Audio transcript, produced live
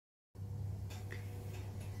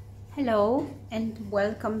Hello and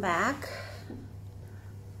welcome back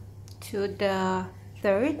to the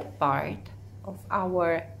third part of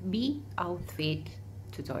our bee outfit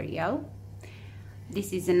tutorial.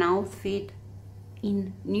 This is an outfit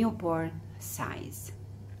in newborn size,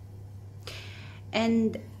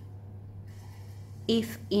 and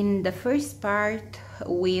if in the first part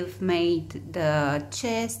we've made the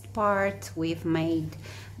chest part, we've made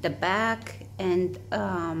the back, and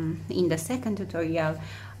in the second tutorial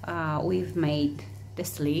we've made the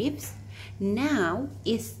sleeves. Now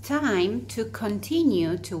it's time to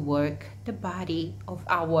continue to work the body of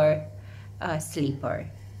our slipper.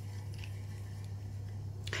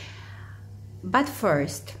 But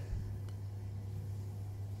first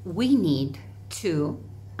we need to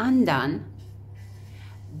undo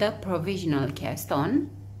the provisional cast on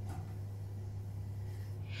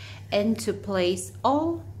and to place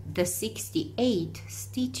all the 68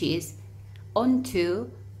 stitches onto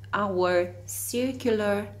our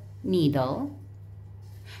circular needle.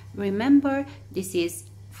 Remember, this is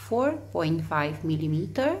 4.5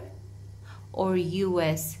 millimeter or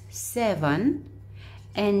US 7,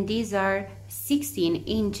 and these are 16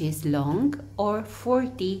 inches long or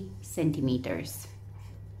 40 centimeters.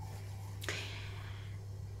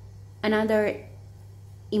 Another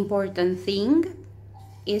important thing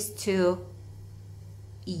is to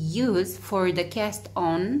use for the cast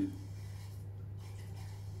on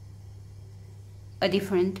a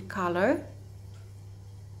different color,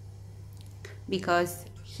 because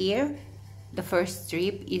here the first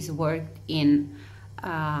strip is worked in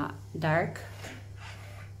dark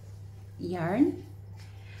yarn,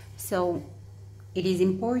 so it is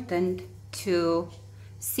important to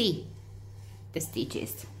see the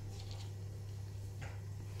stitches.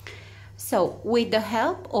 So with the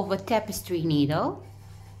help of a tapestry needle,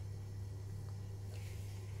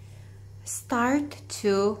 start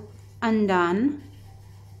to undo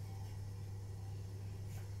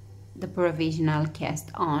the provisional cast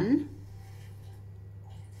on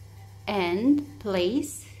and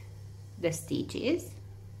place the stitches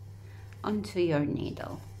onto your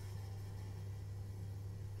needle,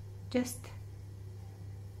 just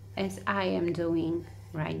as I am doing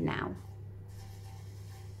right now.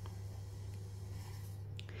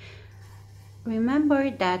 Remember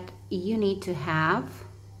that you need to have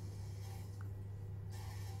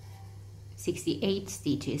 68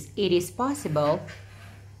 stitches. It is possible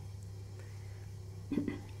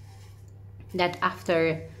that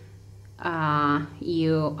after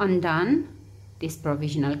you undo this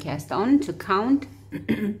provisional cast on to count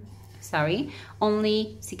sorry,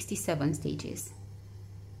 only 67 stitches.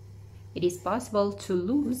 It is possible to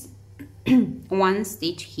lose one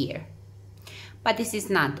stitch here, but this is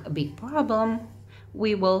not a big problem.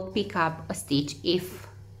 We will pick up a stitch if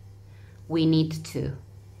we need to.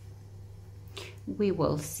 We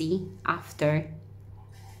will see after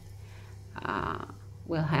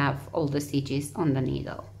we'll have all the stitches on the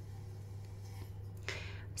needle.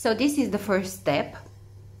 So this is the first step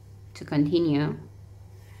to continue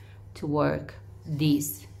to work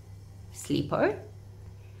this slipper.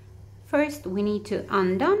 First we need to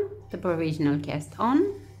undo the provisional cast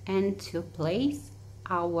on and to place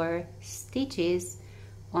our stitches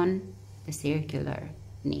on the circular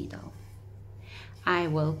needle. I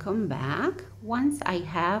will come back once I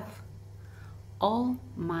have all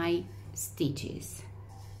my stitches.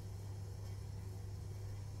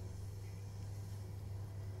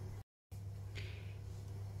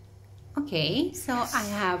 Okay, so I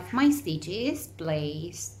have my stitches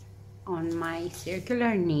placed on my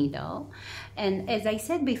circular needle, and as I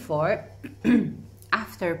said before,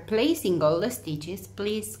 after placing all the stitches,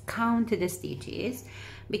 please count the stitches,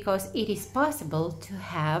 because it is possible to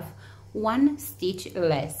have one stitch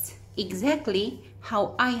less, exactly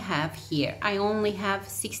how I have here. I only have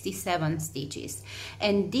 67 stitches,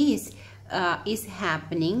 and this is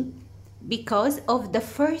happening because of the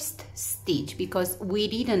first stitch, because we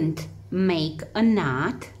didn't make a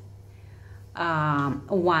knot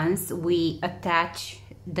once we attach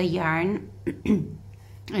the yarn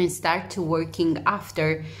and start to working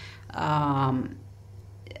after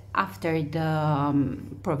the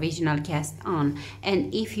provisional cast on.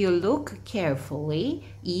 And if you look carefully,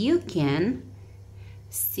 you can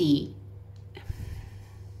see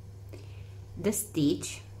the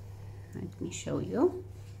stitch. Let me show you.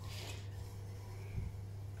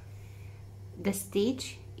 The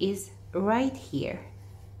stitch is right here.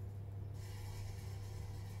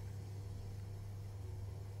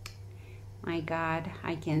 My God,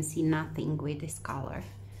 I can see nothing with this color.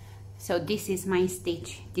 So this is my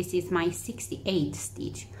stitch. This is my 68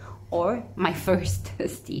 stitch, or my first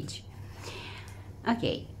stitch.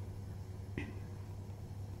 Okay,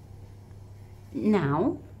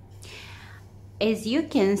 Now, as you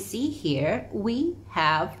can see here, we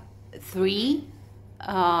have three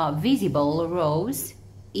visible rows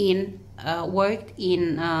in worked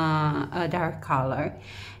in a dark color,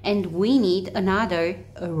 and we need another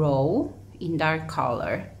row in dark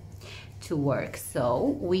color to work.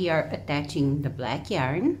 So we are attaching the black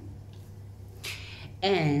yarn,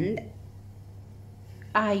 and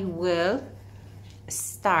I will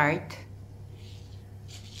start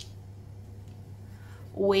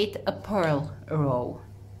with a purl row.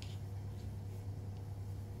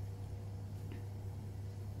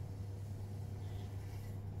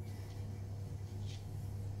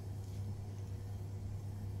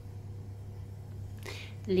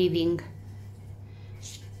 Leaving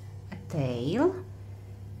a tail.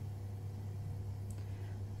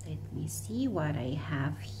 Let me see what I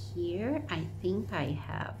have here. I think I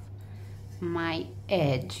have my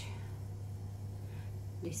edge.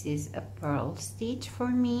 This is a purl stitch for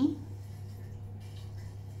me.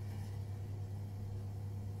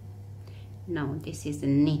 No, this is a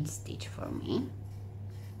knit stitch for me.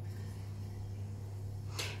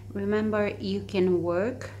 Remember, you can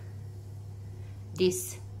work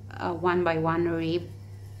this 1 by 1 rib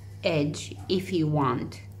edge if you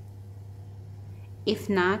want. If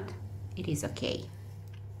not, it is okay.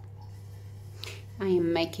 I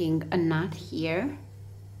am making a knot here,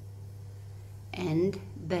 and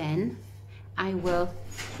then I will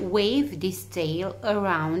wave this tail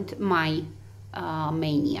around my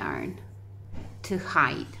main yarn to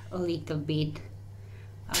hide a little bit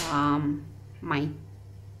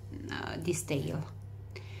this tail.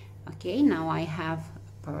 Okay, now I have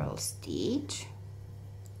a purl stitch,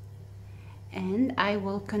 and I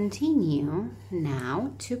will continue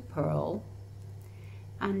now to purl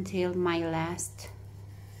until my last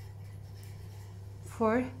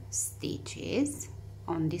 4 stitches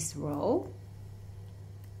on this row.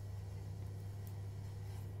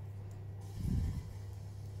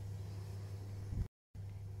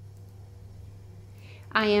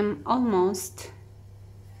 I am almost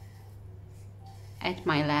at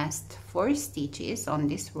my last 4 stitches on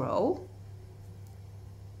this row.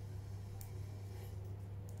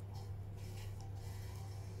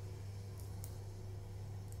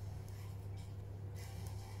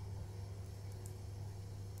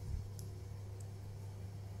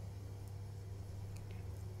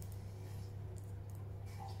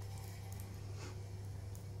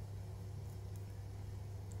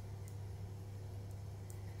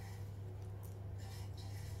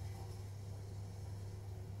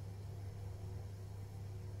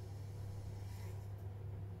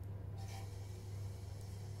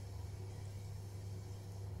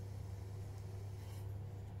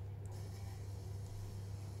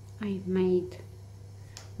 I've made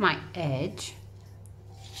my edge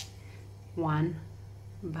 1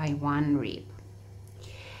 by 1 rib.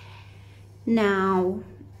 Now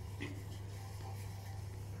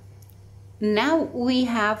we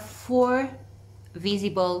have 4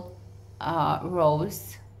 visible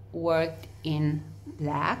rows worked in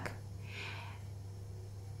black.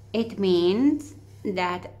 It means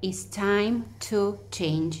that it's time to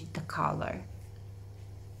change the color.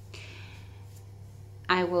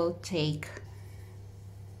 I will take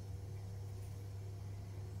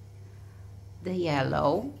the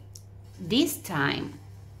yellow this time,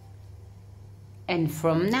 and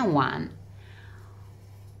from now on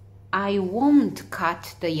I won't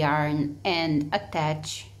cut the yarn and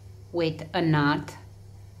attach with a knot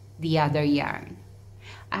the other yarn.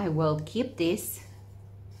 I will keep this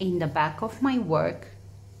in the back of my work.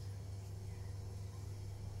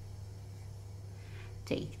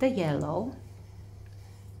 Take the yellow,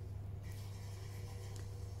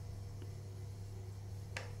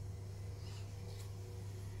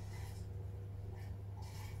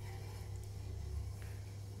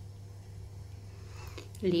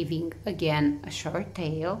 leaving again a short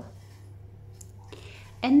tail,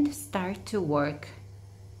 and start to work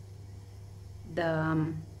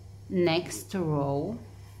the next row.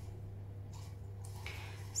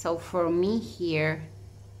 So for me here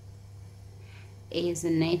is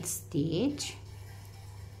a knit stitch,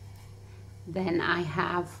 then I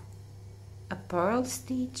have a purl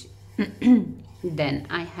stitch, then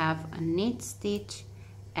I have a knit stitch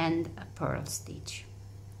and a purl stitch.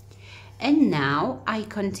 And now I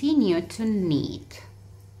continue to knit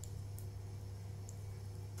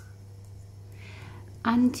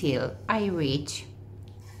until I reach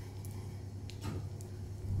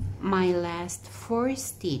my last 4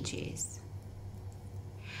 stitches,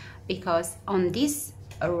 because on this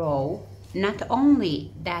row, not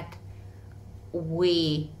only that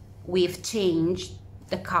we've changed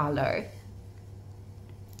the color,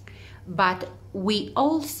 but we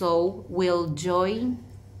also will join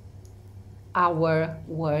our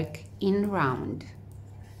work in round.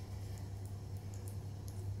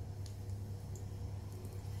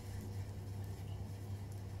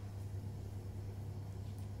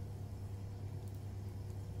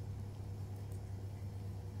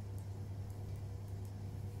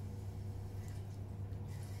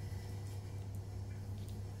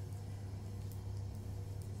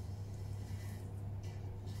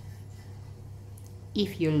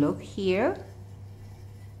 If you look here,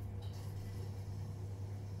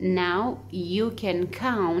 now you can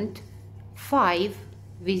count 5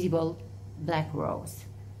 visible black rows.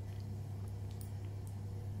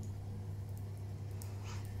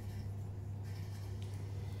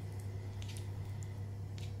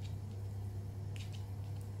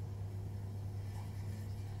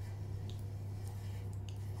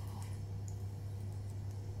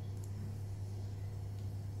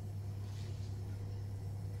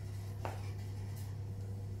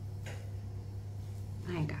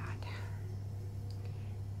 My God,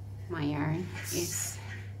 my yarn is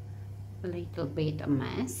a little bit a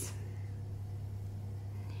mess.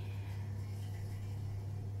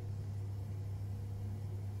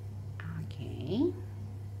 Okay.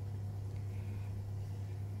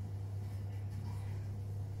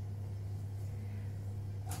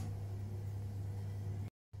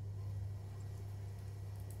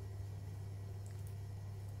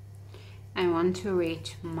 I want to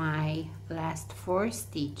reach my last 4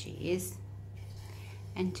 stitches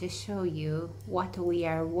and to show you what we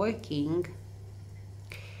are working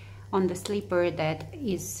on the slipper that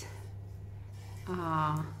is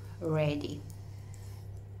ready.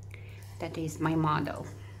 That is my model.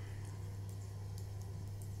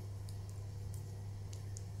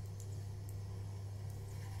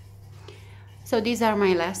 So these are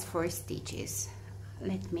my last 4 stitches.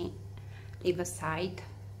 Let me leave aside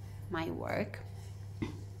my work.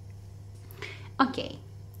 Okay,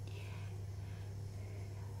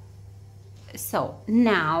 so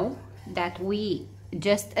now that we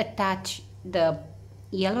just attach the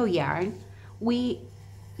yellow yarn, we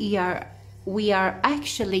are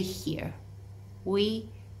actually here. We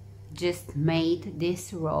just made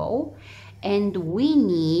this row and we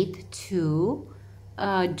need to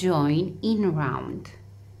join in round,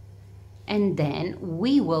 and then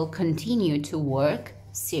we will continue to work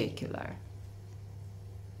circular.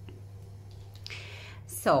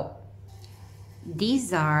 So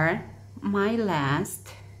these are my last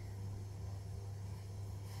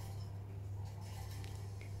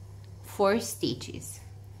 4 stitches.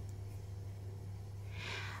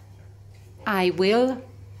 I will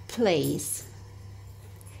place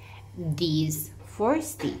these 4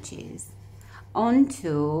 stitches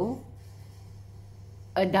onto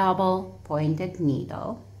a double pointed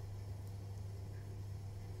needle,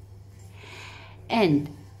 and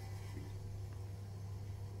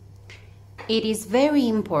it is very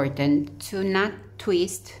important to not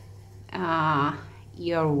twist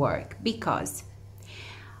your work, because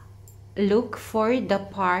look for the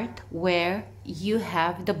part where you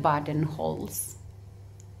have the buttonholes.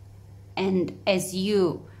 And as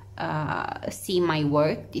you see my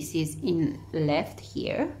work, this is in left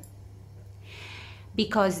here,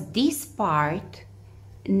 because this part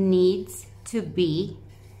needs to be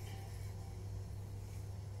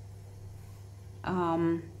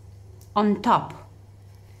on top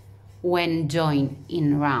when joined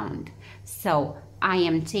in round. So I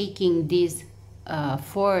am taking these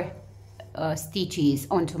 4 stitches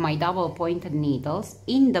onto my double pointed needles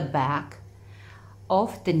in the back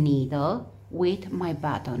of the needle with my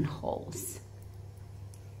buttonholes.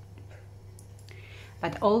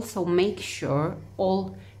 But also make sure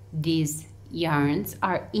all these yarns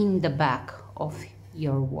are in the back of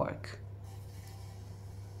your work,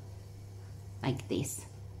 like this.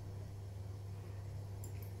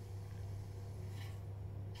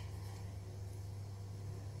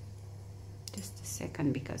 Just a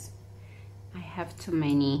second, because I have too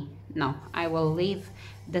many. No, I will leave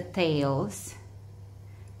the tails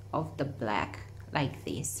of the black like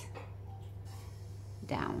this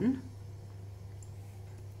down,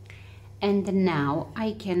 and now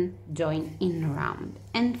I can join in round.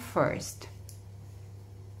 And first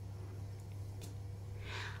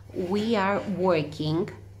we are working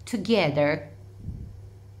together,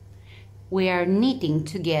 we are knitting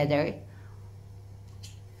together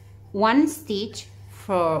 1 stitch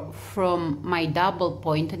from my double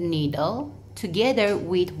pointed needle together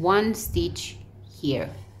with 1 stitch here.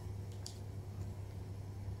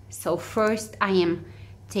 So first I am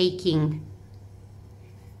taking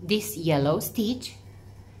this yellow stitch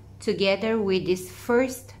together with this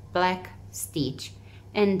first black stitch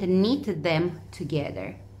and knit them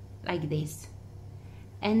together like this,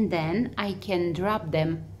 and then I can drop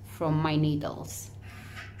them from my needles.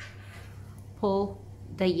 Pull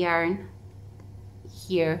the yarn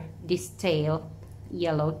here, this tail,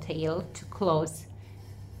 yellow tail, to close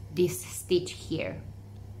this stitch here,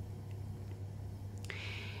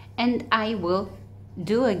 and I will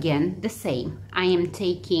do again the same. I am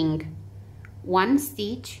taking one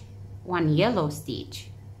stitch, one yellow stitch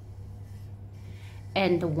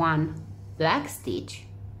and one black stitch,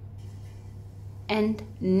 and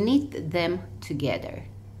knit them together.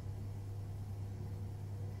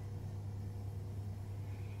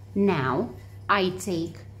 Now I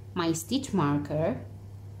take my stitch marker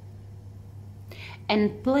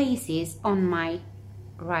and place it on my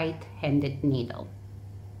right-handed needle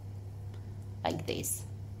like this,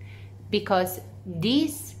 because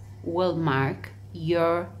this will mark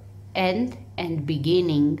your end and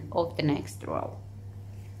beginning of the next row.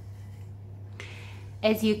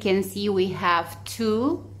 As you can see, we have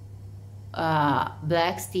two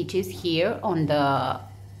black stitches here on the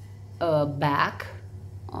back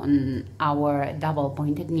on our double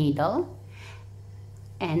pointed needle,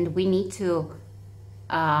 and we need to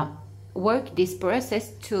work this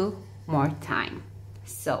process 2 more times.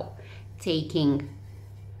 So taking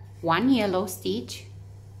one yellow stitch,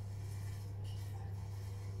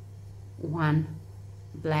 one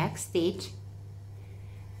black stitch,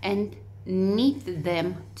 and knit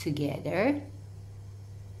them together,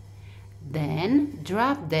 then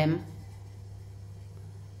drop them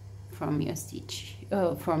from your stitch,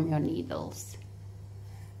 from your needles,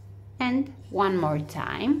 and one more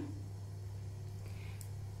time.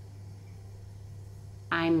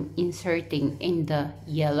 I'm inserting in the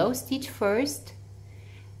yellow stitch first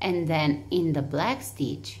and then in the black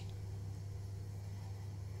stitch,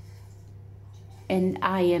 and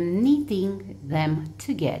I am knitting them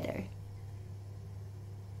together.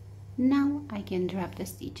 Now I can drop the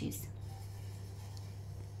stitches.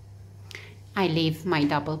 I leave my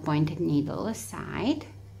double pointed needle aside,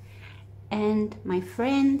 and my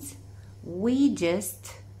friends, we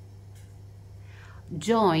just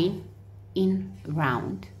join in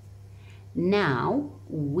round. Now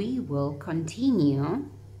we will continue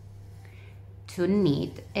to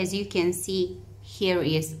knit. As you can see, here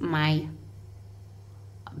is my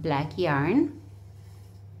black yarn.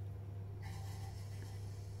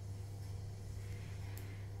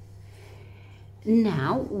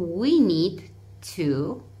 Now we need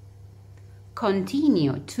to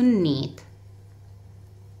continue to knit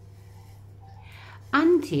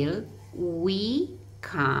until we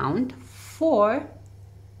count 4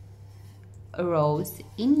 rows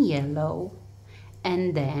in yellow,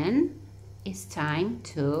 and then it's time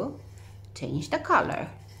to change the color.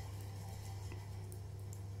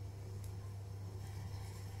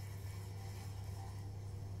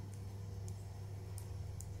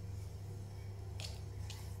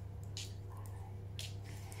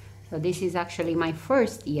 So this is actually my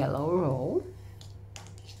first yellow row,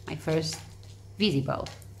 my first visible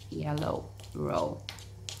yellow row.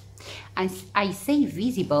 I say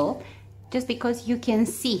visible just because you can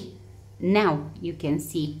see, now you can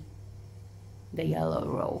see the yellow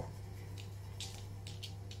row.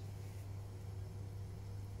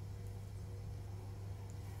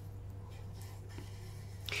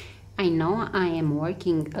 I know I am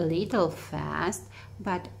working a little fast,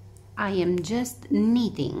 but I am just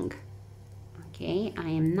knitting, okay? I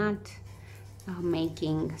am not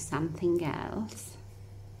making something else.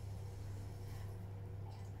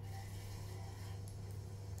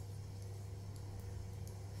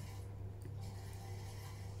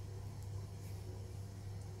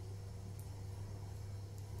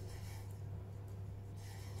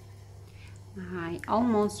 I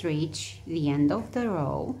almost reached the end of the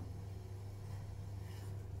row.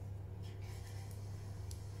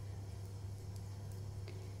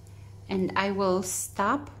 And I will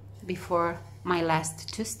stop before my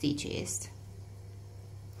last 2 stitches,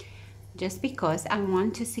 just because I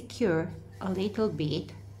want to secure a little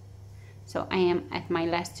bit. So I am at my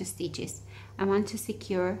last 2 stitches. I want to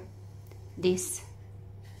secure this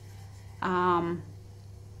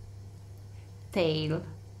tail.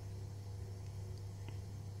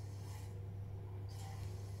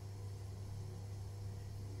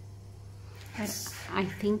 But I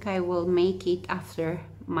think I will make it after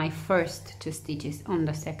my first 2 stitches on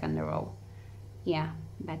the second row. Yeah,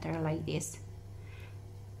 better like this.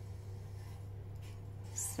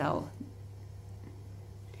 So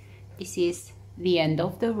this is the end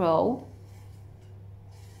of the row.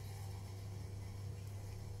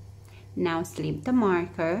 Now slip the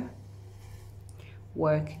marker,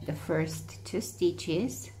 work the first 2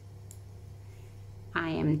 stitches, I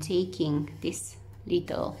am taking this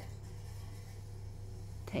little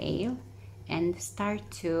tail and start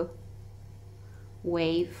to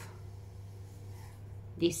wave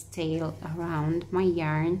this tail around my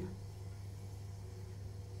yarn.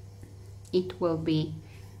 It will be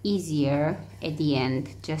easier at the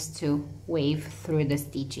end just to wave through the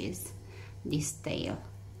stitches this tail.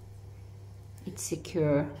 It's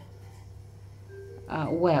secure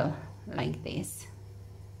well like this.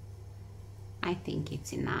 I think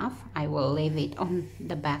it's enough. I will leave it on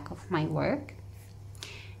the back of my work,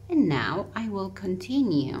 and now I will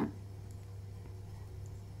continue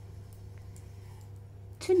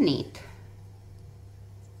to knit.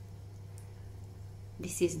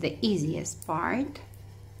 This is the easiest part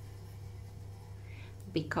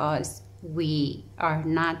because we are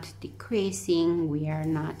not decreasing, we are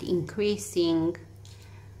not increasing,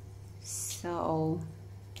 so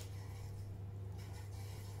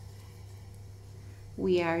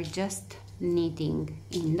we are just knitting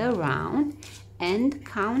in the round and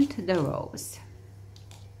count the rows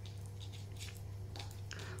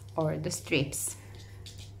or the strips.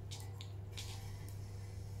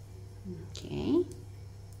 Okay.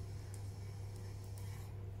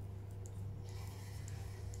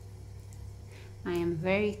 I am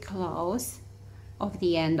very close of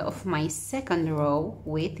the end of my second row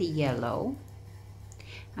with yellow.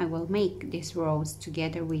 I will make these rows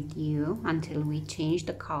together with you until we change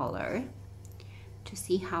the color to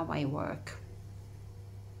see how I work.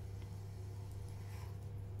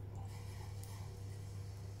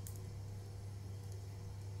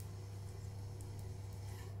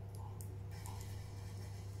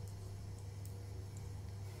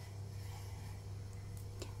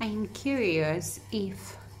 I am curious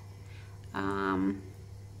if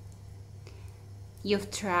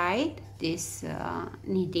you've tried this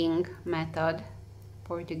knitting method,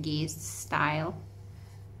 Portuguese style,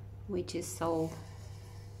 which is so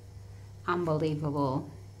unbelievable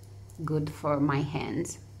good for my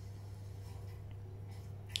hands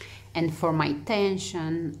and for my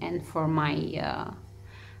tension and for my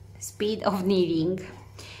speed of knitting.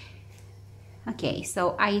 Okay,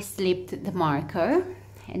 so I slipped the marker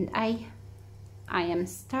and I am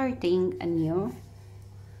starting a new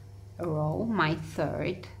row, my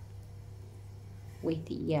third, with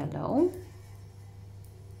yellow.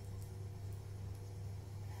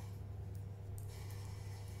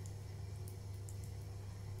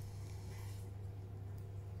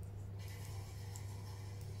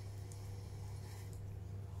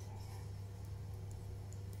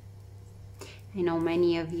 I know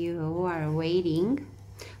many of you are waiting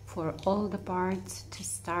for all the parts to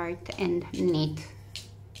start and knit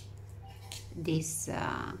this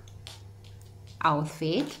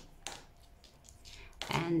outfit,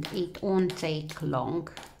 and it won't take long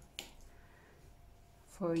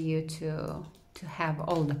for you to have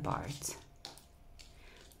all the parts,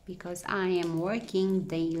 because I am working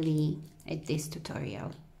daily at this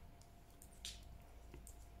tutorial.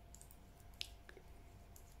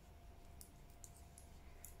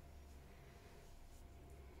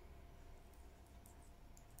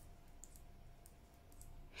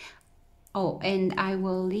 Oh, and I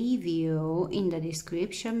will leave you in the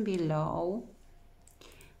description below.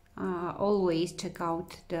 Always check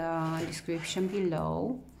out the description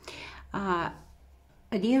below. A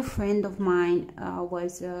dear friend of mine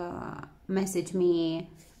messaged me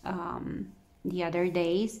the other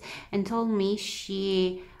days and told me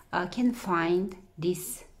she can find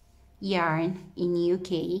this yarn in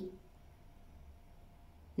UK,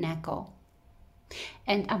 Neko,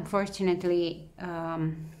 and unfortunately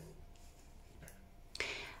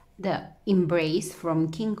the Embrace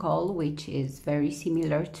from King Cole, which is very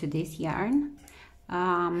similar to this yarn,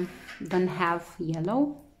 don't have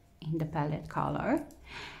yellow in the palette color,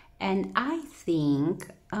 and I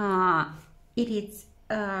think it is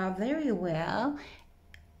very well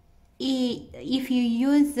if you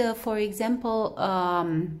use for example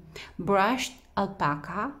brushed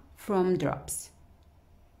alpaca from Drops.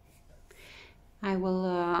 I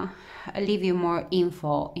will leave you more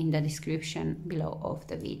info in the description below of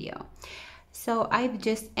the video. So I've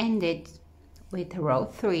just ended with row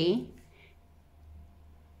 3.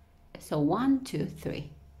 So 1, 2,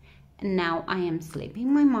 3. And now I am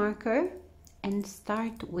slipping my marker and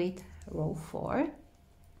start with row 4.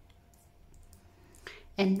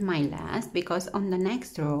 And my last, because on the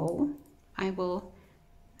next row I will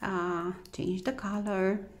change the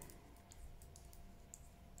color.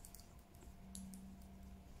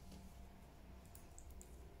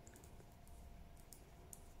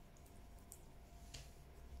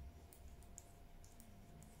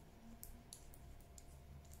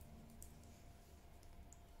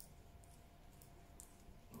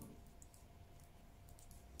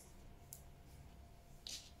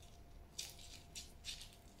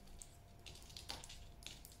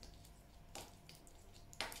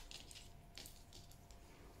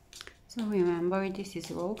 So remember, this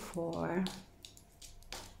is row 4.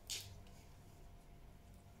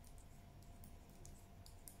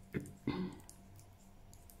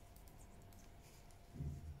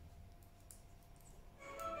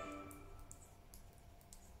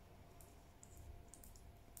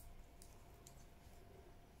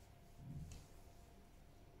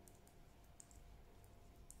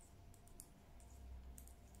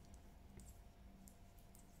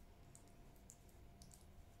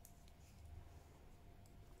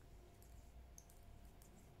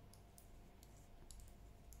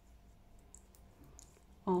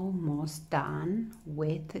 Almost done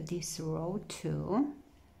with this row 2.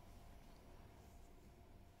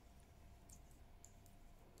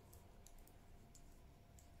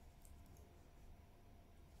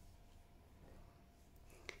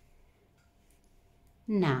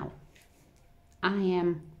 Now I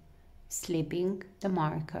am slipping the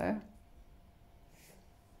marker,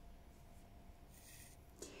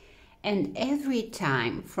 and every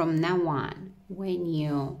time from now on when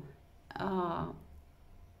you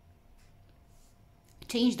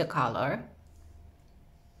change the color,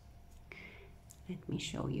 let me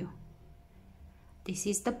show you. This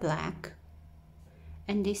is the black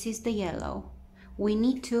and this is the yellow. We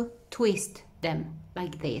need to twist them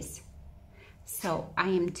like this. So I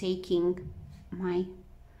am taking my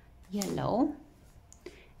yellow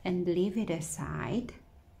and leave it aside.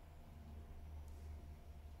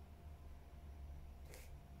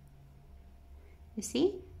 You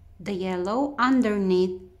see? The yellow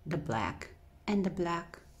underneath the black, and the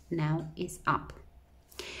black now is up.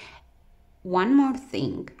 One more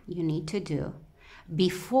thing you need to do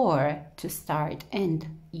before to start and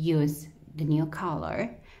use the new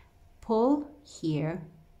color, pull here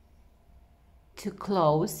to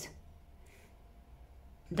close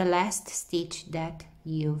the last stitch that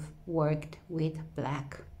you've worked with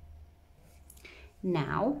black.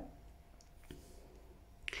 Now,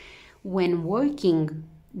 when working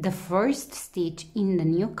the first stitch in the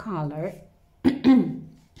new color,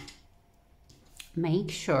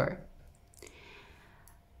 make sure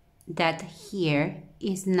that here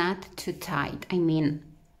is not too tight. I mean,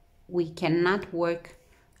 we cannot work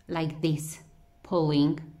like this,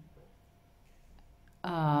 pulling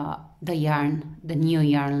the yarn, the new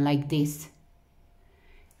yarn like this.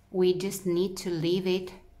 We just need to leave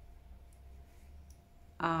it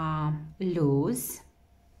loose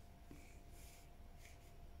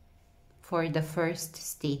for the first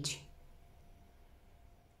stitch,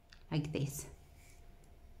 like this.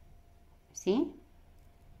 See?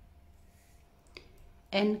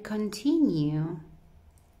 And continue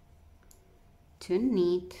to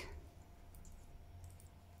knit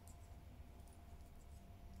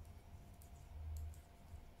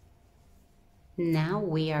now.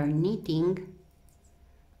 We are knitting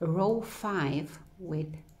row 5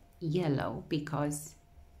 with yellow, because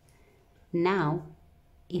now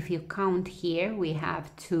if you count here we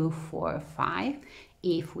have 2, 4, 5.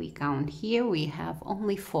 If we count here we have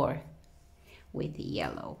only 4 with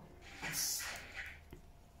yellow.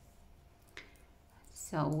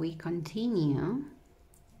 So we continue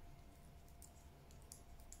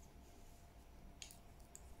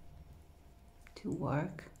to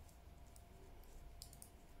work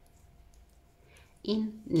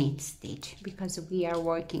in knit stitch, because we are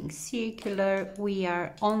working circular, we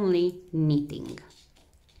are only knitting.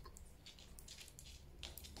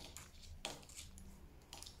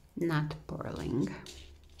 Not purling.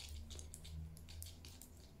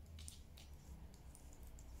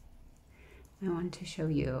 I want to show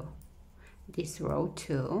you this row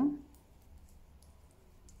 2,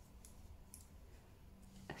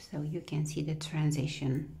 so you can see the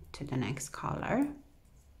transition to the next color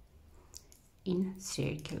in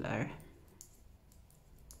circular.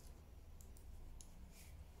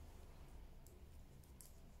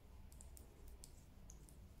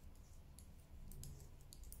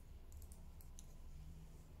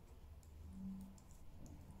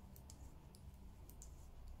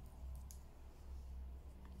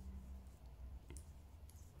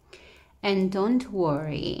 And don't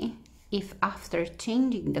worry if after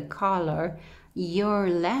changing the color your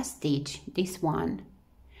last stitch, this one,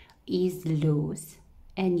 is loose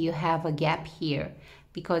and you have a gap here,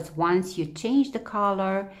 because once you change the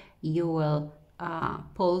color you will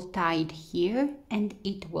pull tight here and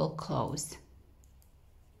it will close.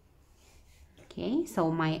 Okay,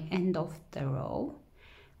 so my end of the row,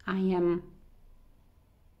 I am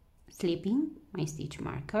slipping my stitch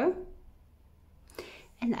marker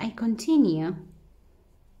and I continue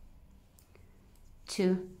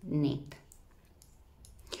to knit.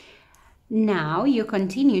 Now you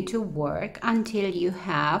continue to work until you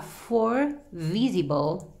have 4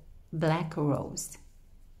 visible black rows.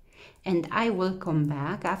 And I will come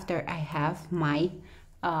back after I have my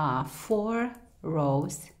 4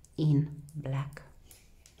 rows in black.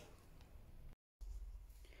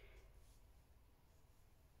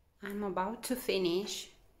 I'm about to finish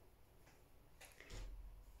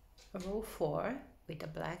row 4 with a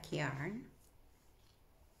black yarn,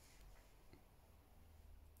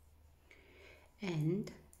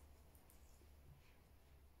 and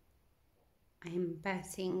I'm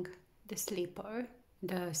passing the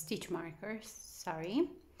stitch markers, sorry.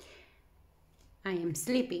 I am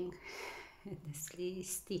slipping the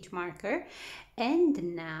stitch marker,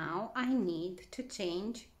 and now I need to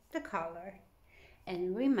change the color.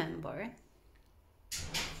 And remember,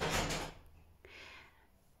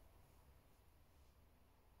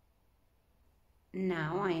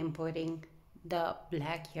 now I am putting the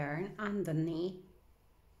black yarn underneath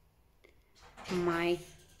my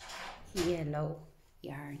yellow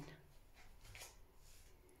yarn.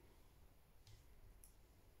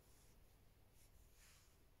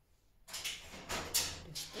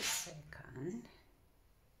 Just a second.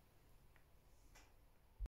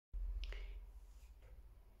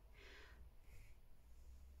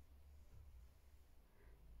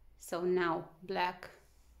 So now black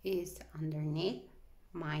is underneath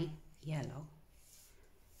my yellow.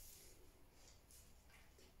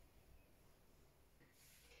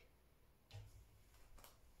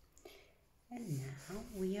 And now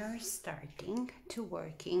we are starting to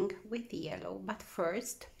working with yellow, but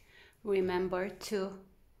first remember to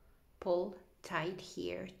pull tight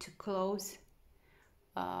here to close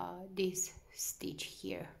this stitch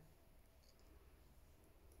here,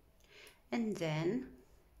 and then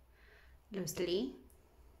loosely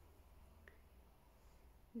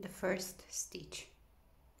the first stitch.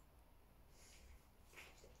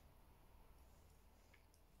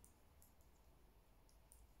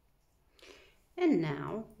 And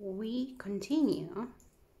now we continue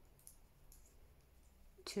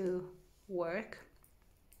to work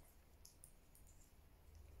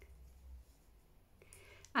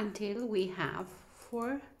until we have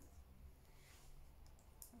 4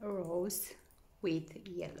 rows with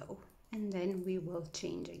yellow, and then we will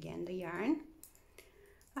change again the yarn.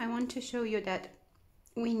 I want to show you that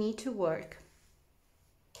we need to work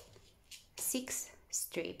 6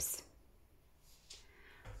 strips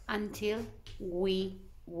until we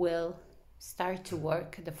will start to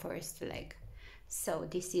work the first leg. So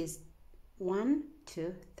this is 1,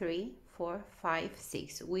 2, 3, 4, 5,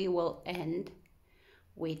 6. We will end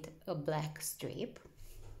with a black strip.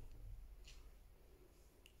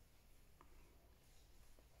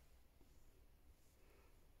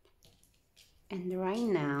 And right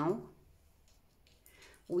now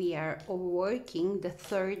we are working the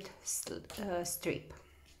third strip.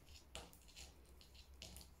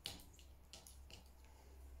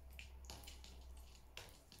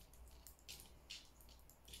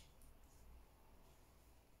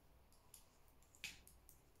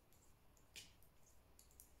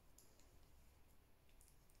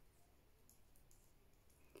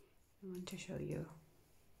 I want to show you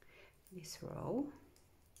this row.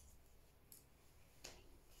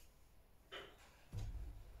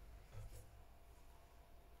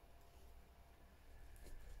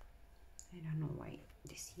 I don't know why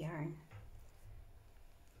this yarn.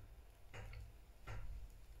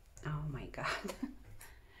 Oh my God.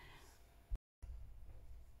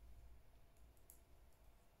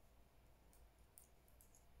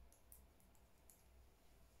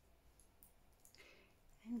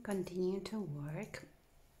 And continue to work.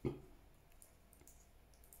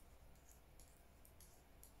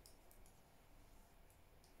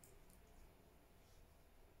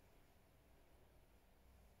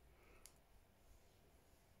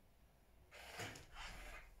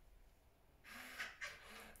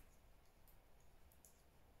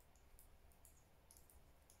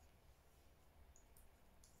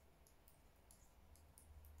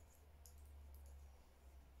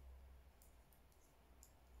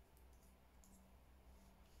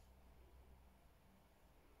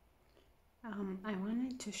 I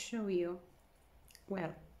wanted to show you,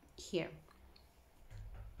 well, here,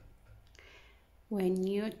 when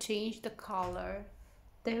you change the color,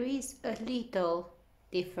 there is a little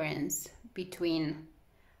difference between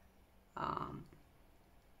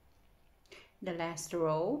the last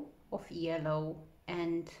row of yellow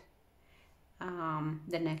and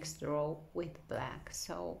the next row with black,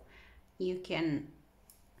 so you can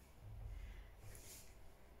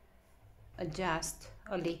adjust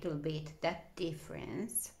a little bit that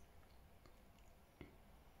difference.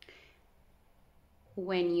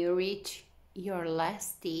 when you reach your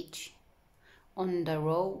last stitch on the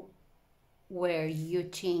row where you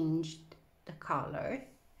changed the color,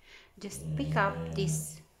 just pick up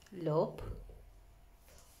this loop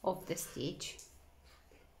of the stitch,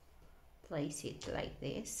 place it like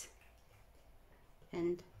this,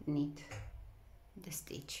 and knit the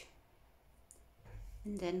stitch,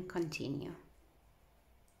 and then continue.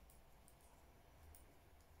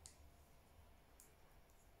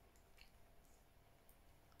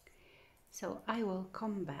 So I will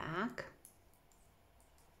come back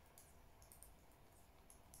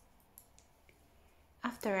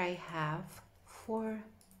after I have 4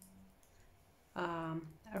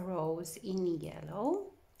 rows in yellow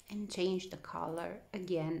and change the color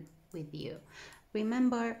again with you.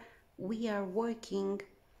 Remember, we are working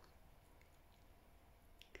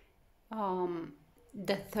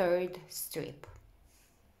the 3rd strip.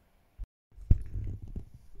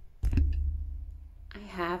 I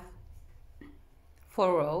have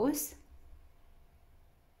 4 rows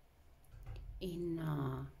in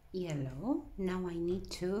yellow. Now I need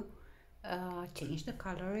to change the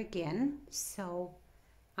color again, so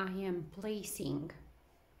I am placing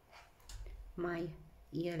my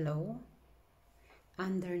yellow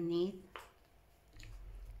underneath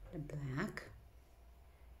the black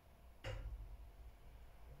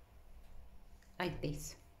like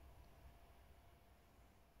this.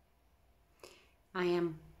 I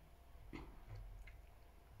am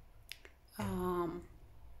I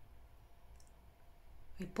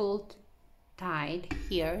pulled tied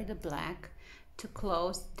here the black to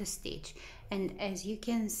close the stitch, and as you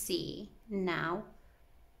can see now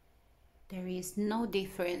there is no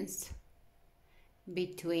difference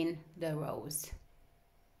between the rows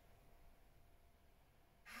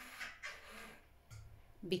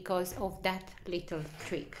because of that little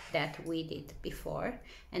trick that we did before,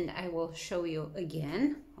 and I will show you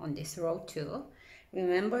again on this row too.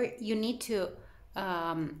 Remember, you need to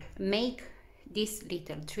make this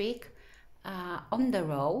little trick on the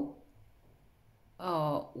row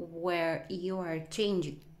where you are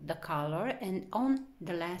changing the color and on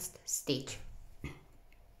the last stitch.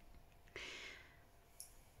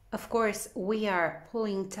 Of course, we are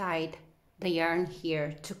pulling tight the yarn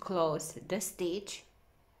here to close the stitch,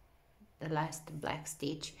 the last black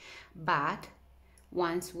stitch, but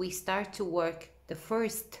once we start to work the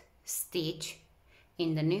first stitch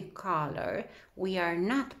in the new color, we are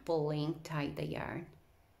not pulling tight the yarn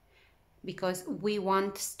because we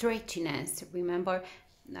want stretchiness. Remember,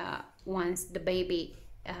 once the baby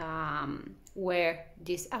wear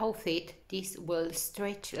this outfit, this will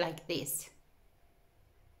stretch like this.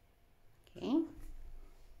 Okay.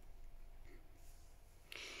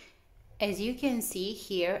 As you can see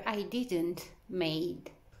here, I didn't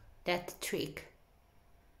made that trick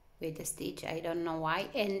with the stitch. I don't know why,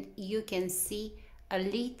 and you can see a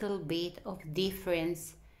little bit of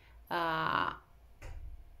difference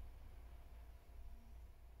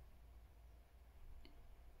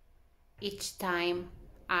each time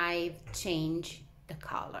I've changed the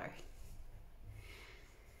color.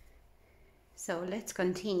 So let's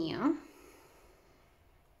continue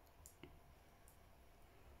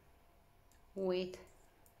with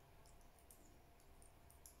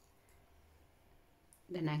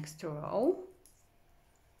the next row.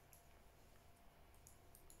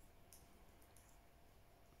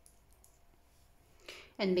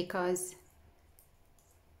 And because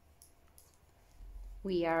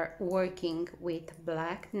we are working with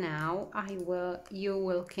black now, you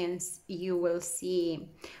will see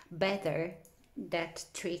better that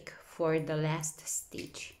trick for the last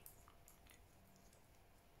stitch.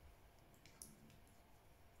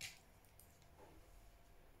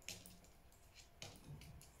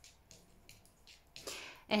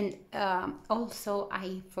 And also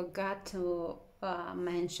I forgot to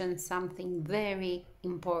mention something very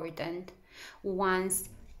important. Once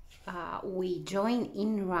we join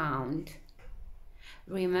in round,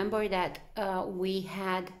 remember that we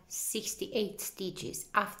had 68 stitches.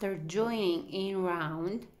 After joining in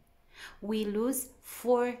round, we lose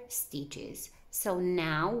 4 stitches. So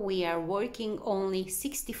now we are working only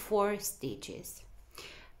 64 stitches.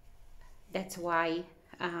 That's why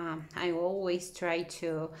I always try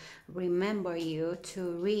to remember you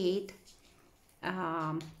to read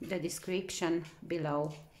the description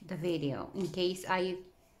below the video in case I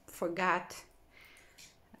forgot,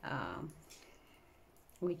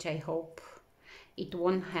 which I hope it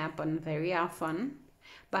won't happen very often,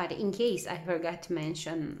 but in case I forgot to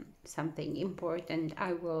mention something important,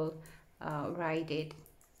 I will write it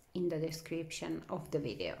in the description of the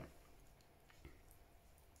video.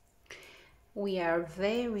 We are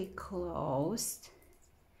very close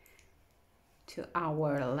to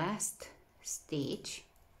our last stitch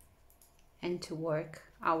and to work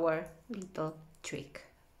our little trick,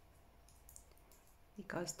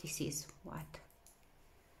 because this is what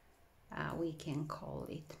we can call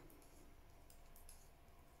it.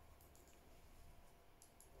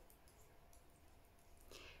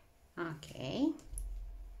 Okay,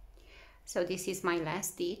 so this is my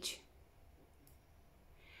last stitch.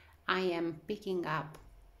 I am picking up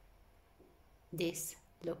this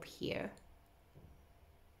loop here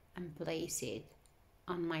and place it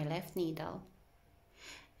on my left needle,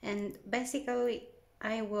 and basically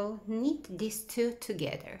I will knit these two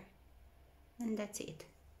together, and that's it.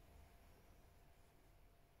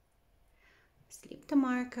 Slip the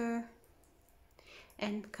marker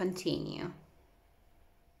and continue.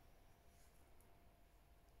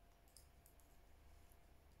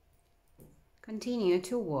 Continue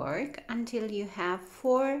to work until you have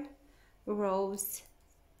 4 rows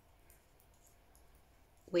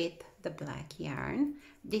with the black yarn.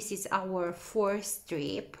 This is our 4th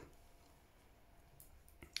strip,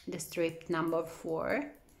 the strip number 4.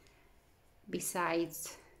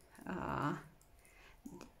 Besides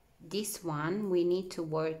this one, we need to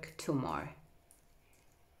work 2 more.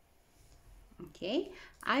 Okay,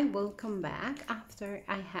 I will come back after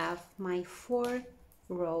I have my 4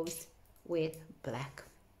 rows with black.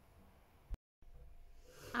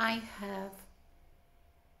 I have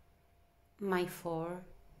my 4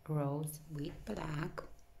 rows with black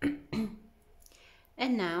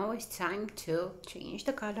and now it's time to change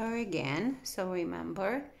the color again. So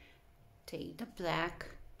remember, take the black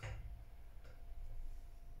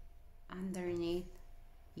underneath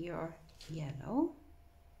your yellow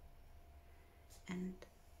and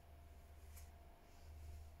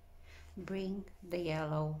bring the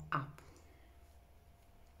yellow up.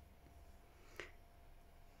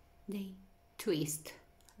 They twist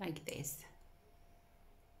like this.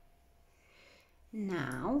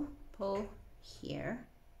 Now pull here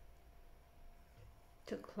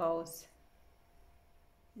to close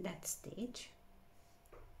that stitch,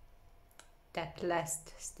 that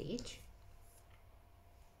last stitch,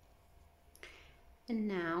 and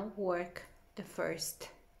now work the first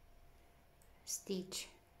stitch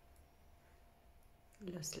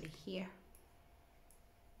loosely here.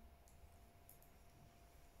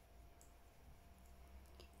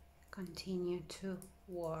 Continue to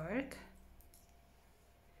work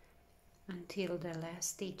until the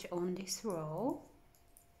last stitch on this row,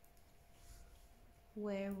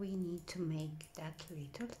 where we need to make that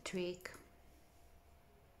little trick.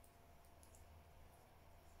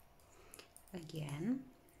 Again.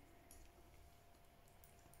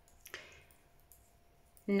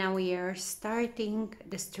 Now we are starting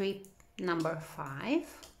the strip number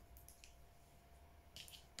 5.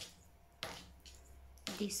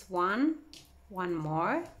 This one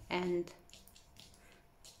more, and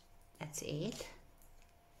that's it.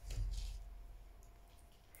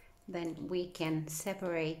 Then we can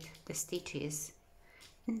separate the stitches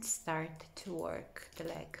and start to work the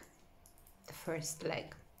leg, the first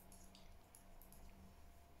leg.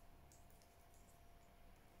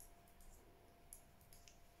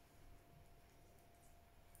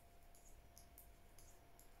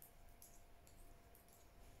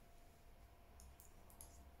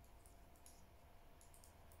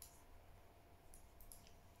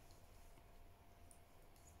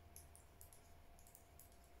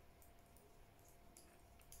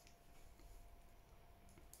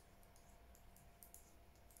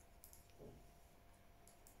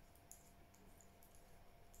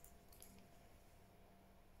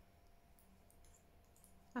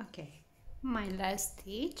 Okay, my last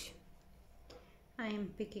stitch, I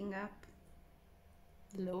am picking up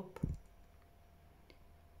loop.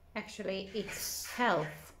 Actually, it's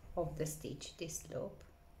half of the stitch, this loop,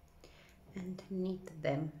 and knit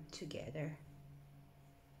them together.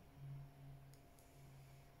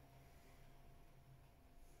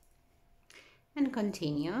 And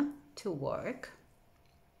continue to work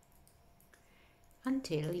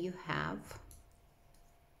until you have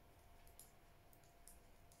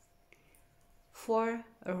 4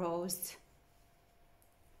 rows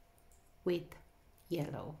with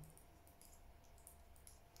yellow.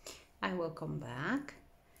 I will come back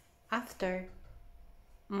after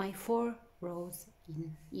my 4 rows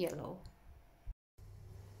in yellow.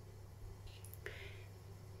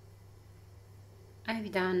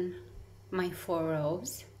 I've done my 4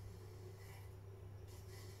 rows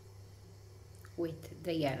with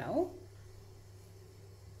the yellow,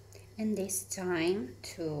 and it's time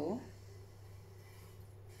to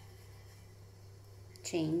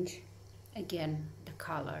change again the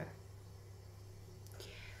color.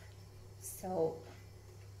 So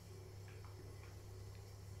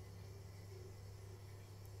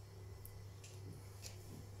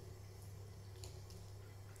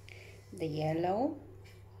the yellow,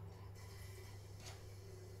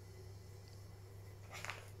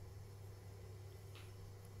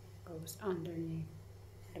 goes underneath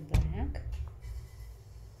the black,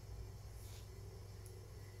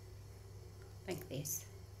 like this.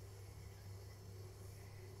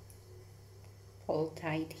 Pull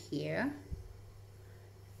tight here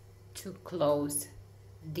to close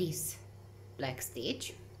this black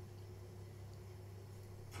stitch.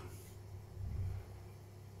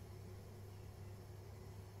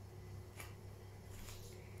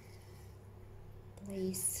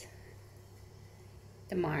 Place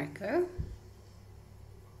the marker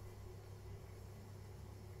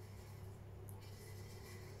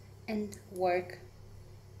and work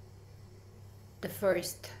the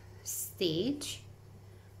first stitch.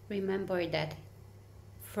 Remember that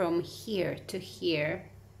from here to here,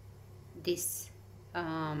 this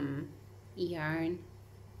yarn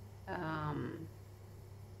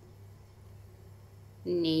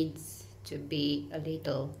needs to be a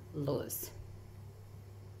little loose.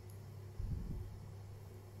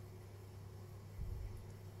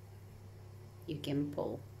 You can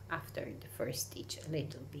pull after the first stitch a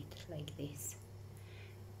little bit like this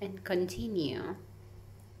and continue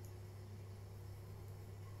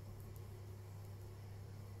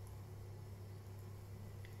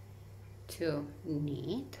to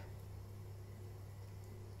knit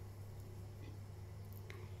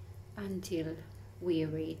until we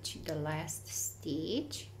reach the last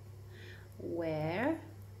stitch where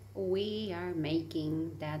we are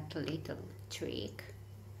making that little trick.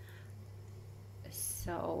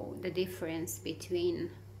 So the difference between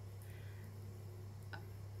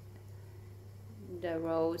the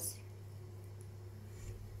rows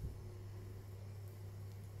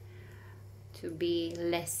to be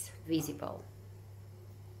less visible,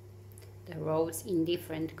 the rows in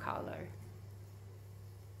different color.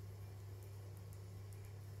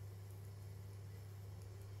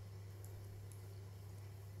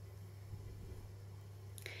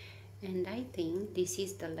 And I think this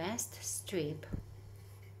is the last strip,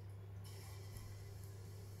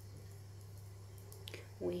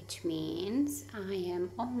 which means I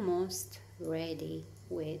am almost ready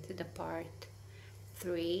with the part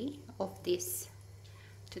 3 of this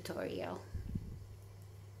tutorial,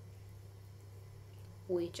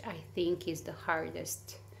 which I think is the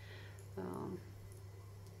hardest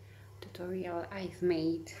tutorial I've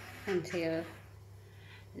made until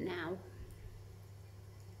now.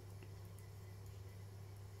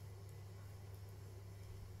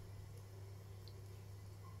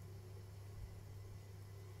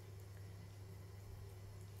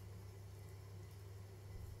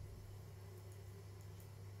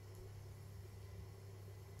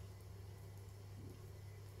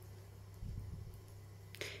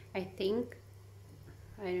 I think,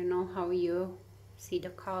 I don't know how you see the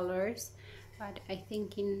colors, but I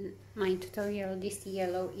think in my tutorial this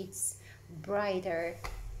yellow is brighter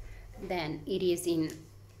than it is in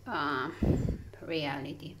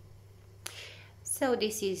reality. So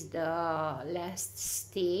this is the last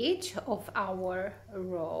stitch of our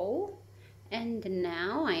row, and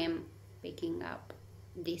now I am picking up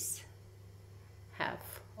this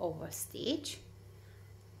half of a stitch,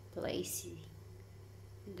 placing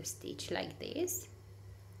the stitch like this,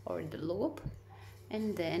 or the loop,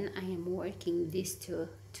 and then I am working these two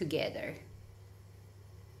together.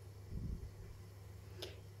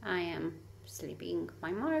 I am slipping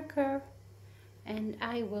my marker and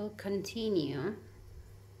I will continue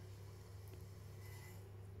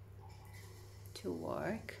to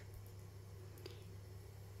work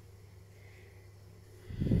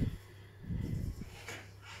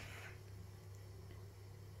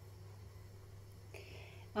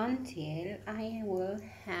until I will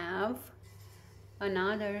have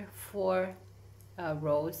another 4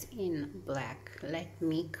 rows in black. Let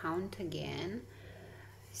me count again.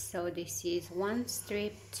 So this is 1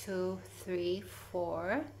 strip, 2, 3,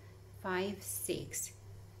 4, 5, 6,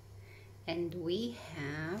 and we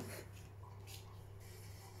have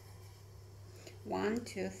 1,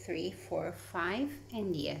 2, 3, 4, 5,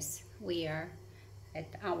 and yes, we are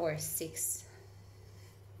at our 6th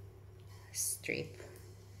strip.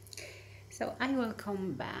 So I will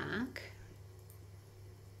come back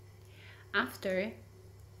after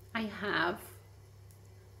I have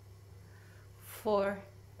 4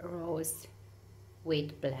 rows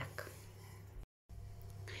with black.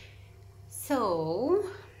 So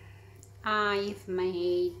I've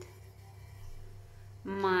made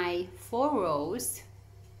my 4 rows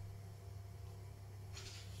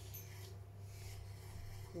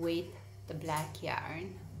with the black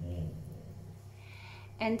yarn.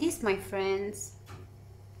 And this, my friends,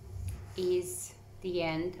 is the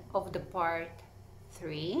end of the part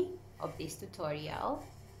 3 of this tutorial.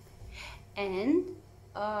 And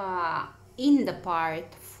in the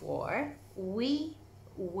part 4 we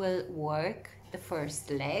will work the first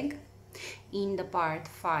leg. In the part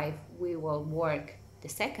 5 we will work the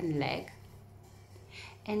second leg,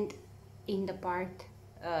 and in the part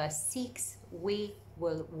 6 we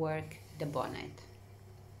will work the bonnet.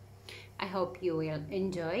 I hope you will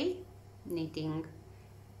enjoy knitting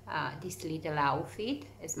this little outfit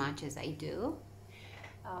as much as I do.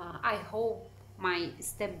 I hope my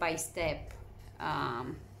step-by-step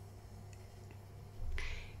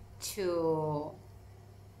to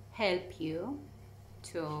help you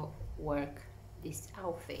to work this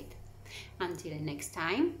outfit. Until next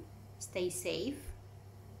time, stay safe.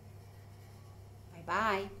 Bye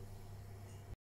bye.